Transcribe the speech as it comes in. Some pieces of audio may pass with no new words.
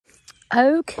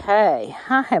Okay,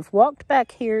 I have walked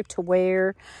back here to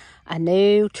where I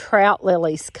knew trout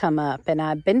lilies come up, and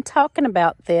I've been talking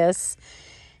about this,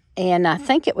 and I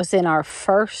think it was in our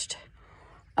first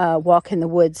Walk in the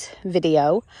Woods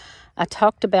video. I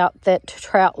talked about that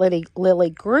trout lily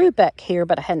grew back here,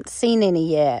 but I hadn't seen any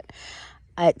yet.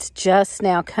 It's just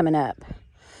now coming up.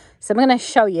 So I'm going to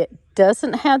show you. It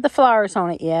doesn't have the flowers on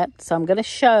it yet, so I'm going to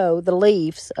show the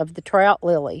leaves of the trout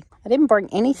lily. I didn't bring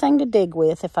anything to dig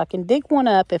with. If I can dig one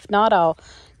up, if not, I'll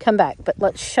come back. But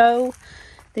let's show.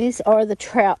 These are the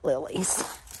trout lilies.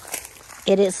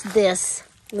 It is this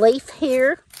leaf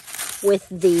here with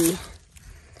the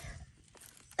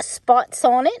spots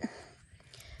on it.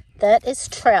 That is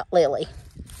trout lily.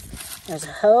 There's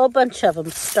a whole bunch of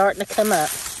them starting to come up.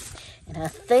 And I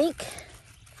think,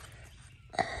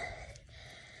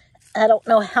 I don't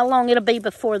know how long it'll be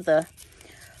before the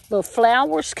little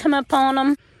flowers come up on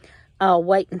them. I'll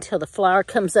wait until the flower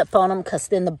comes up on them, because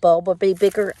then the bulb will be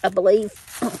bigger, I believe.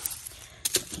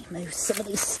 Let me move some of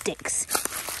these sticks.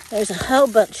 There's a whole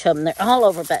bunch of them. They're all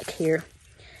over back here.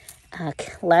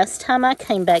 Last time I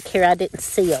came back here, I didn't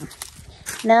see them.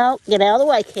 No, get out of the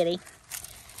way, kitty.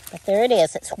 But there it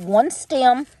is. It's one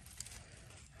stem,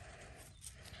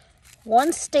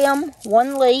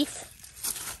 one leaf,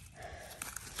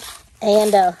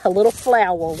 and a little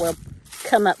flower will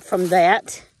come up from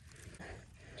that.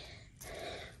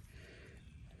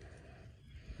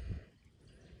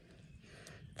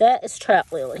 That is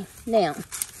trout lily. Now,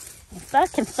 if I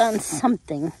can find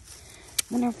something, I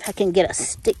wonder if I can get a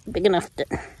stick big enough to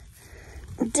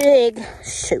dig.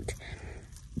 Shoot.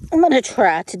 I'm going to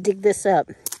try to dig this up.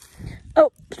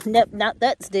 Oh, nope, not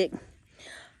that stick.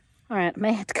 All right,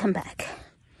 may have to come back.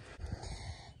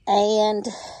 And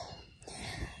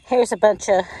here's a bunch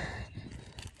of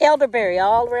elderberry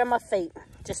all around my feet.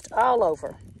 Just all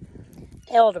over.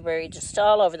 Elderberry just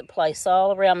all over the place,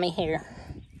 all around me here.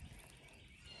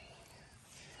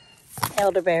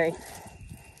 Elderberry.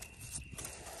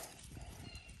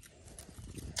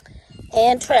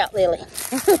 And trout lily.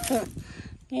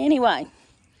 Anyway.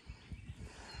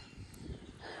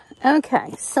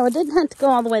 Okay, so I didn't have to go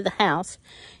all the way to the house.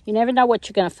 You never know what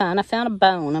you're going to find. I found a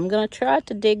bone. I'm going to try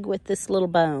to dig with this little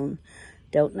bone.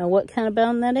 Don't know what kind of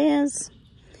bone that is.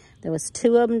 There was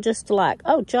two of them just alike.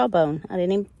 Oh, jawbone. I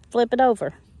didn't even flip it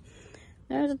over.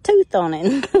 There's a tooth on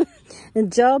it. A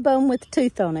jawbone with a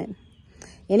tooth on it.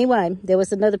 Anyway, there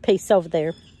was another piece over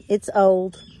there. It's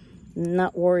old. I'm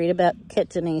not worried about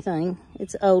catching anything.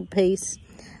 It's an old piece.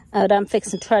 But I'm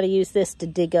fixing to try to use this to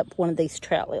dig up one of these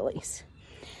trout lilies.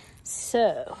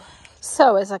 So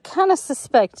as I kind of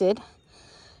suspected,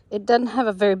 it doesn't have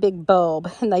a very big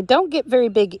bulb. And they don't get very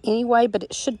big anyway, but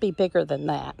it should be bigger than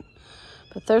that.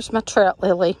 But there's my trout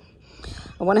lily.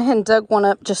 I went ahead and dug one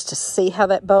up just to see how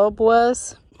that bulb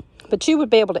was. But you would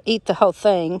be able to eat the whole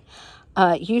thing.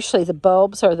 Usually the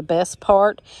bulbs are the best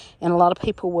part, and a lot of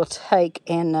people will take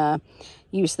and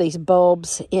use these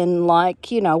bulbs in,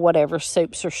 like, you know, whatever,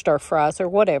 soups or stir fries or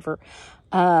whatever.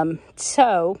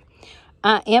 So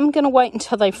I am going to wait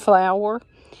until they flower,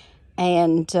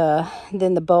 and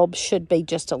then the bulbs should be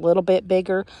just a little bit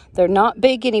bigger. They're not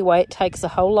big anyway. It takes a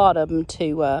whole lot of them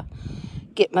to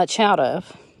get much out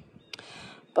of.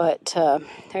 But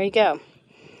there you go.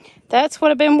 That's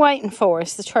what I've been waiting for,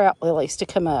 is the trout lilies to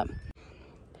come up.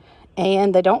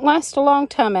 And they don't last a long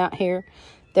time out here.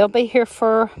 They'll be here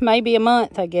for maybe a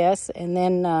month, I guess, and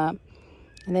then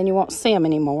you won't see them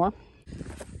anymore.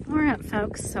 All right,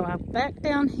 folks, so I'm back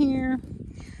down here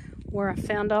where I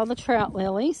found all the trout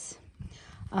lilies.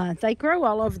 They grow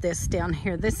all over this down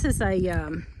here. This is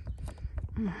the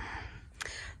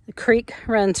creek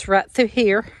runs right through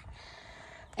here,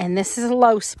 and this is a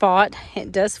low spot.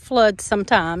 It does flood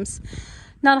sometimes.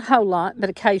 Not a whole lot, but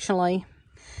occasionally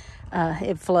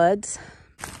it floods.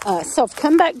 So I've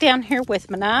come back down here with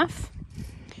my knife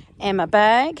and my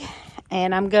bag,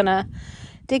 and I'm gonna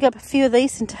dig up a few of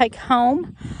these and take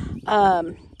home.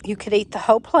 You could eat the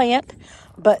whole plant,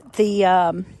 but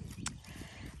the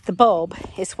bulb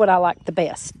is what I like the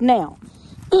best. Now,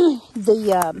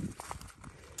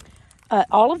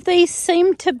 all of these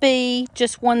seem to be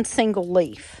just one single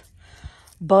leaf,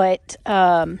 but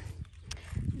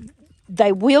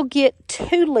they will get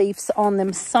two leaves on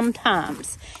them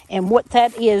sometimes. And what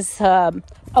that is,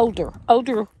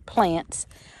 older plants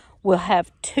will have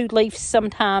two leaves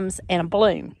sometimes and a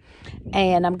bloom.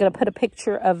 And I'm going to put a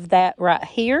picture of that right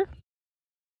here.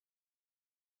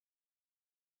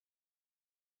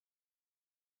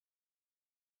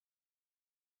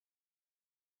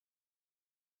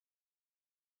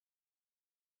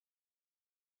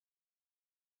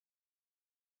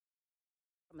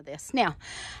 Some of this. Now,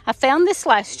 I found this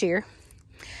last year.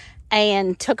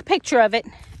 and took a picture of it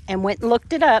and went and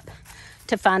looked it up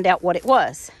to find out what it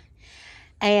was.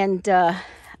 And I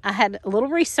had a little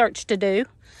research to do.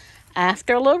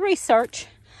 After a little research,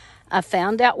 I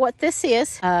found out what this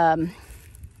is.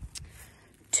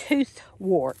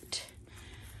 Toothwart.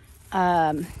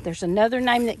 There's another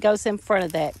name that goes in front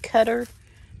of that. Cutleaf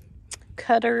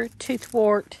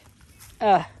Toothwart.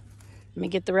 Let me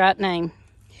get the right name.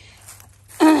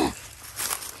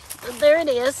 There it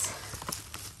is.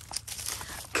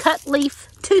 Cutleaf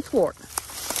Toothwart.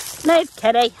 No,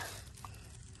 kitty.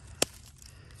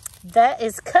 That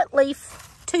is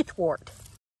Cutleaf Toothwart.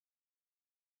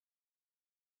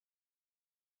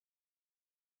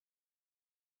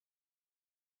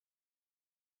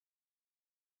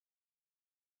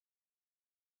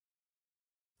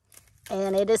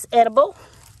 And it is edible.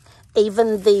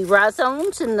 Even the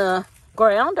rhizomes in the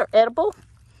ground are edible.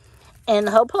 And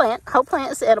the whole plant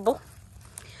is edible.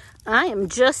 I am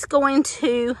just going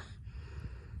to,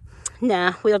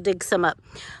 we'll dig some up.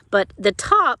 But the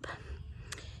top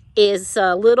is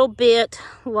a little bit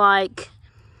like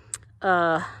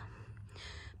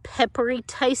peppery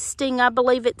tasting, I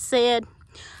believe it said.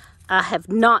 I have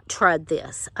not tried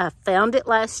this. I found it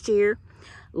last year,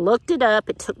 looked it up.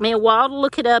 It took me a while to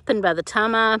look it up, and by the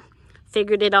time I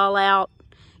figured it all out,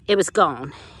 it was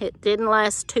gone. It didn't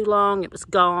last too long. It was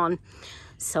gone.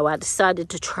 So I decided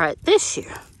to try it this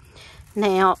year.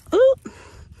 Now,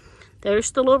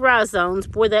 there's the little rhizomes.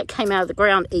 Boy, that came out of the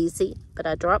ground easy, but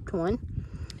I dropped one.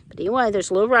 But anyway, there's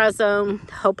a little rhizome.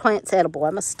 The whole plant's edible.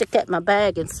 I'm going to stick that in my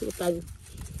bag and see if I can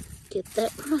get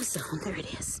that rhizome. There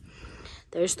it is.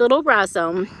 There's the little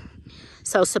rhizome.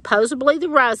 So supposedly the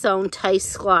rhizome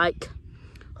tastes like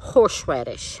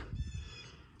horseradish.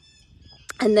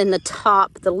 And then the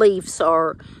top, the leaves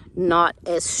are not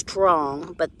as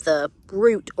strong, but the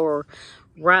root or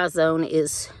rhizome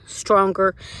is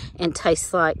stronger and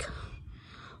tastes like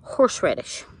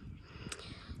horseradish.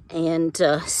 And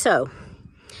so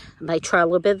I may try a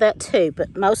little bit of that too,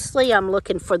 but mostly I'm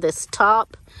looking for this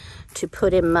top to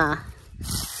put in my,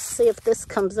 see if this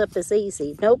comes up as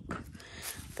easy. Nope,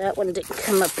 that one didn't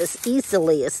come up as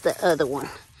easily as the other one.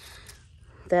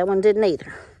 That one didn't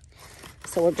either.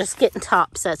 So we're just getting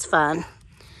tops, that's fine.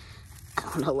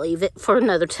 I'm going to leave it for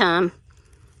another time.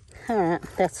 All right,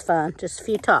 that's fine, just a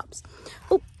few tops.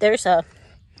 Oh, there's a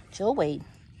jewelweed.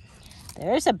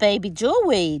 There's a baby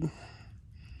jewelweed.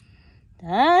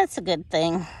 That's a good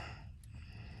thing.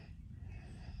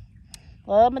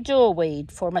 Love my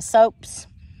jewelweed for my soaps.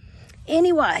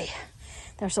 Anyway,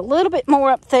 there's a little bit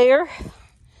more up there.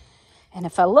 And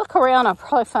if I look around, I'll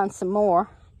probably find some more.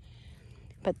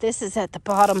 But this is at the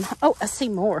bottom. Oh, I see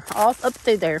more. All up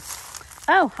through there.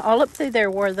 Oh, all up through there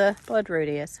where the bloodroot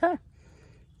is. Huh.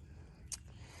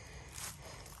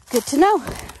 Good to know.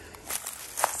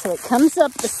 So it comes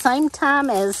up the same time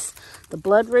as the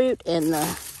bloodroot and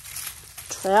the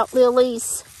trout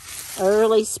lilies,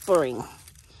 early spring.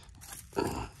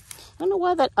 I don't know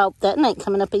why that, oh, that ain't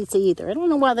coming up easy either. I don't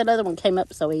know why that other one came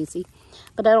up so easy,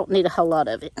 but I don't need a whole lot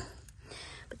of it.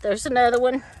 But there's another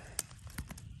one.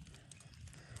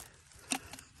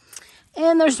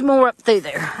 And there's more up through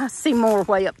there. I see more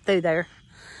way up through there.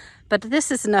 But this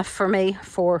is enough for me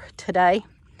for today.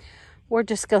 We're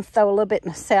just going to throw a little bit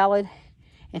in a salad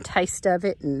and taste of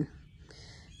it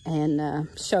and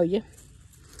show you.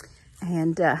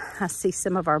 And I see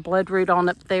some of our bloodroot on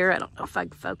up there. I don't know if I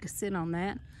can focus in on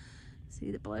that.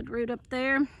 See the bloodroot up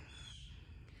there?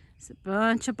 It's a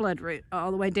bunch of bloodroot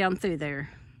all the way down through there.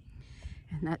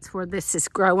 And that's where this is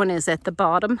growing, is at the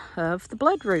bottom of the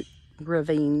bloodroot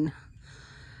ravine.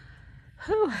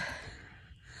 Whew.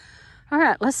 All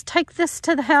right, let's take this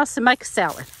to the house and make a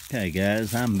salad. Okay,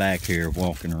 guys, I'm back here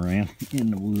walking around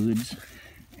in the woods.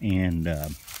 And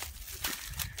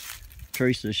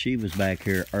Teresa, she was back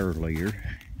here earlier,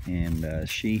 and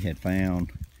she had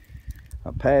found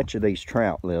a patch of these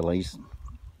trout lilies.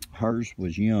 Hers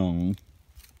was young.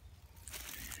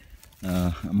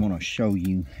 I'm going to show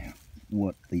you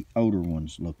what the older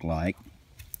ones look like.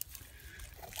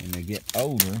 When they get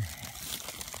older,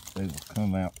 they will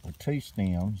come out with two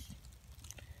stems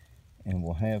and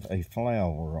will have a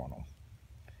flower on them.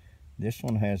 This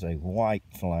one has a white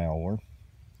flower.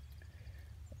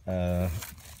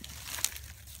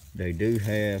 They do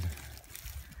have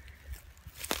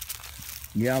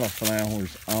yellow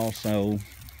flowers also.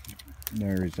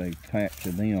 There is a patch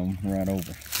of them right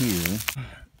over here.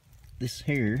 This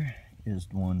here is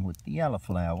the one with the yellow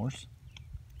flowers.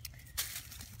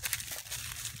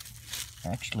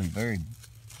 Actually very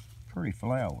pretty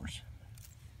flowers.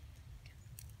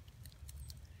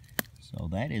 So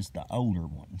that is the older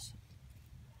ones.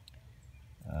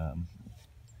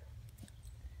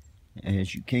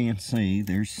 as you can see,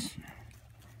 there's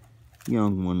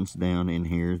young ones down in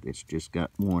here that's just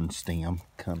got one stem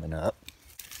coming up.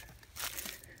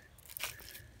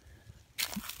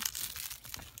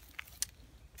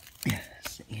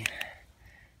 Let's see.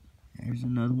 There's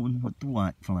another one with the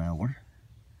white flower.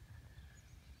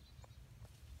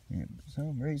 And for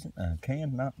some reason I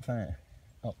cannot find.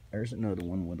 Oh, there's another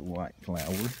one with a white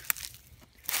flower.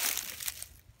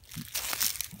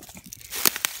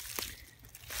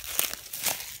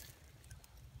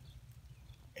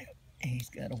 He's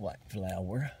got a white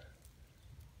flower.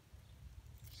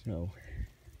 So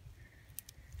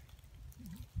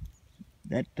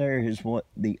that there is what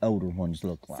the older ones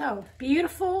look like. So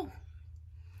beautiful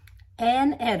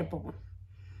and edible.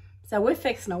 So we're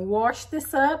fixing to wash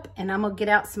this up, and I'm gonna get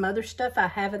out some other stuff I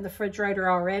have in the refrigerator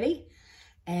already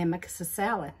and make us a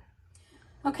salad.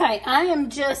 Okay, I am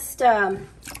just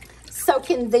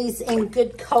soaking these in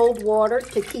good cold water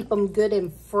to keep them good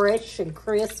and fresh and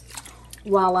crisp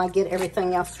while I get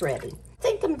everything else ready. I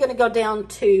think I'm gonna go down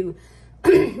to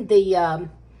the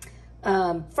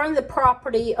front of the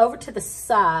property over to the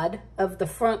side of the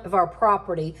front of our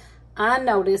property. I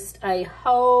noticed a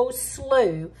whole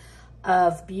slew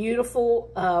of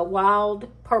beautiful wild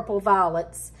purple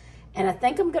violets, and I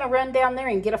think I'm gonna run down there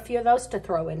and get a few of those to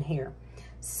throw in here.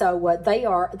 So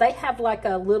they have like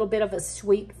a little bit of a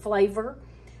sweet flavor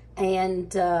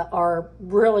and are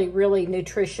really, really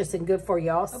nutritious and good for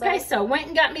you also. Okay, so went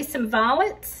and got me some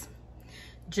violets,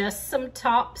 just some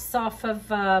tops off of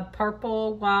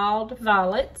purple wild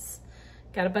violets.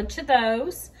 Got a bunch of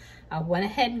those. I went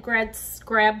ahead and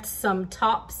grabbed some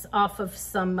tops off of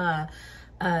some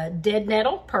dead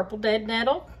nettle, purple dead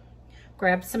nettle.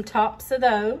 Grabbed some tops of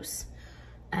those.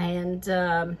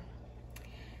 And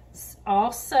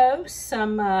also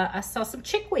some, I saw some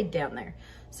chickweed down there.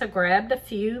 So grabbed a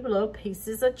few little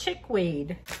pieces of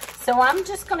chickweed. So I'm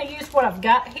just gonna use what I've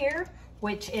got here,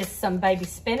 which is some baby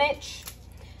spinach.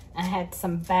 I had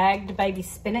some bagged baby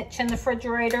spinach in the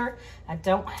refrigerator. I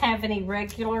don't have any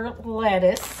regular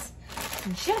lettuce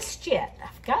just yet.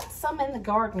 I've got some in the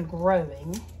garden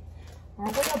growing, or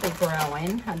will be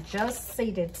growing. I just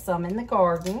seeded some in the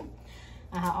garden.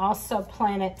 I also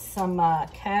planted some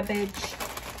cabbage,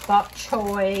 bok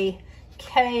choy,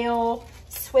 kale,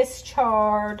 Swiss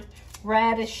chard,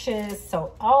 radishes.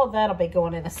 So all of that'll be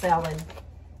going in a salad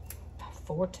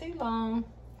before too long.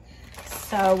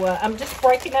 So I'm just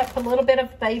breaking up a little bit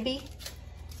of baby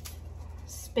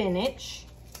spinach.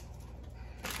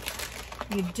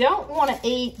 You don't want to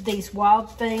eat these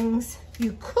wild things.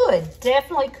 You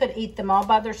definitely could eat them all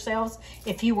by themselves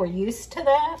if you were used to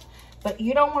that. But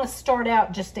you don't want to start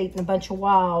out just eating a bunch of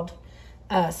wild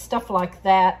stuff like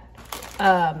that.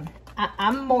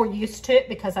 I'm more used to it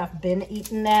because I've been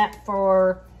eating that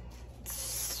for,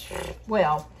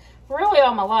 well, really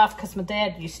all my life, because my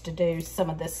dad used to do some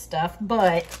of this stuff.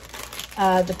 But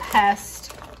the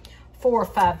past 4 or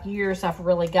 5 years, I've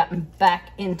really gotten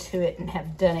back into it and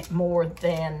have done it more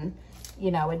than, you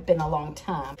know, it'd been a long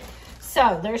time.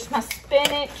 So there's my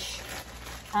spinach.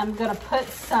 I'm gonna put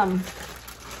some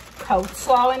cold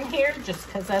slaw in here just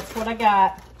because that's what I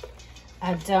got.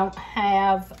 I don't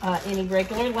have any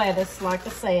regular lettuce, like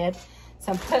I said.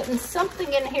 So I'm putting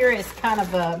something in here as kind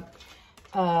of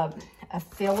a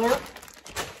filler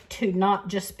to not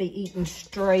just be eating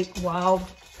straight wild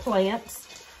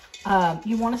plants.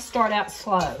 You want to start out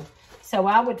slow. So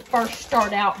I would first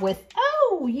start out with,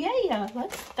 oh yeah,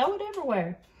 let's throw it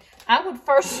everywhere. I would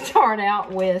first start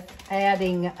out with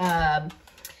adding,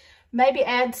 maybe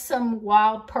add some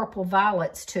wild purple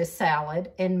violets to a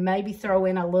salad, and maybe throw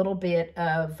in a little bit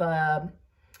of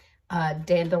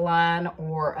dandelion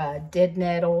or dead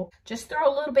nettle. Just throw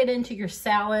a little bit into your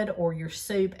salad or your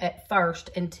soup at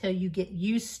first until you get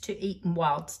used to eating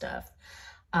wild stuff.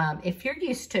 If you're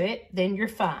used to it, then you're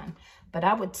fine. But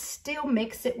I would still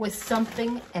mix it with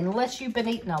something, unless you've been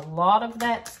eating a lot of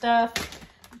that stuff.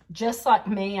 Just like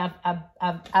me,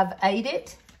 I've ate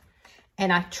it,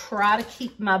 and I try to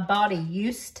keep my body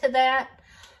used to that,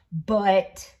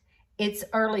 but it's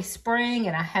early spring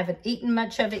and I haven't eaten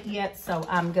much of it yet, so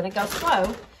I'm gonna go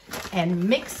slow and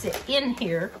mix it in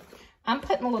here. I'm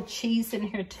putting a little cheese in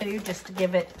here too, just to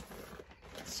give it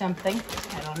something,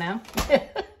 I don't know.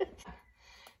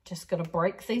 Just gonna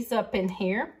break these up in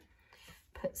here.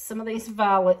 Put some of these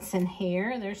violets in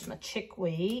here. There's my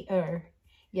chickweed,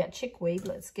 chickweed,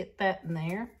 let's get that in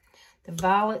there. The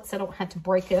violets, I don't have to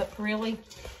break up really.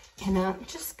 And I'm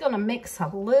just gonna mix a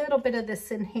little bit of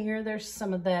this in here. There's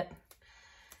some of that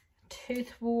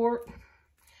toothwort.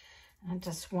 I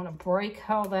just wanna break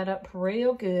all that up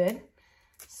real good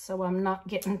so I'm not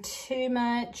getting too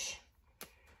much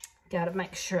Got to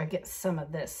make sure I get some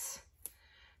of this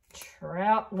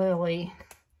Trout Lily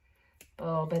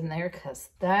bulb in there because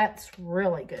that's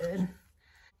really good.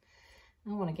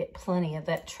 I want to get plenty of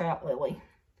that Trout Lily,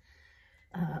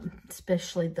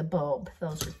 especially the bulb.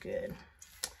 Those are good.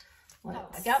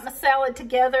 Well, I got my salad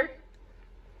together.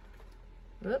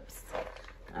 Whoops.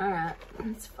 All right,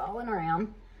 it's falling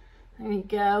around. There you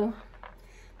go.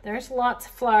 There's lots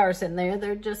of flowers in there.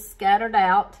 They're just scattered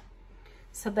out.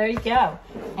 So there you go.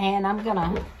 And I'm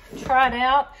gonna try it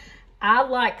out. I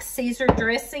like Caesar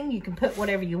dressing. You can put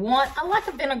whatever you want. I like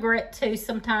a vinaigrette too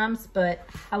sometimes, but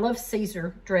I love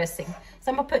Caesar dressing.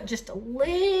 So I'm gonna put just a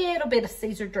little bit of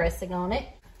Caesar dressing on it.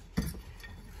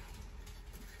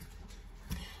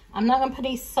 I'm not gonna put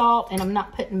any salt, and I'm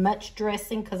not putting much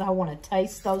dressing because I wanna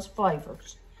taste those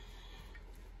flavors.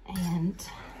 And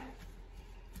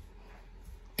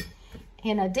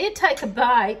I did take a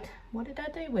bite. What did I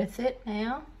do with it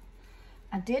now?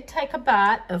 I did take a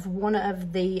bite of one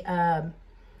of the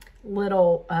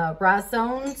little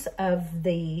rhizomes of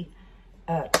the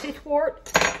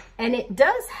toothwort. And it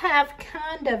does have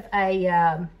kind of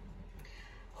a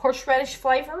horseradish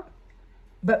flavor,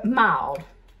 but mild.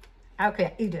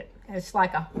 Okay, eat it. It's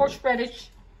like a horseradish,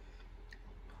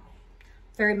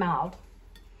 very mild.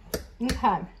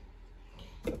 Okay.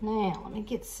 Now, let me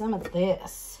get some of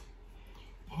this.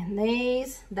 And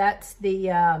these, that's the,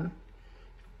 a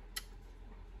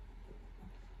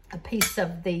piece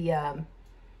of the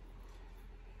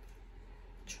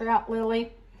Trout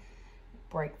Lily.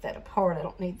 Break that apart. I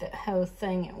don't need that whole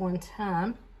thing at one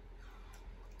time.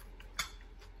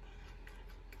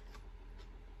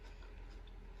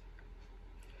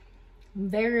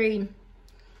 Very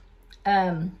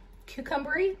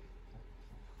cucumbery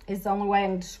is the only way I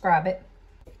can describe it.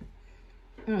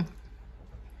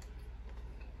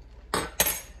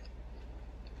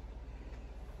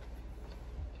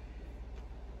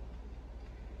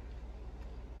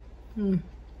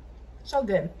 So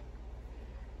good.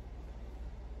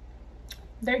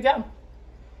 There you go.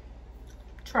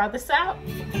 Try this out.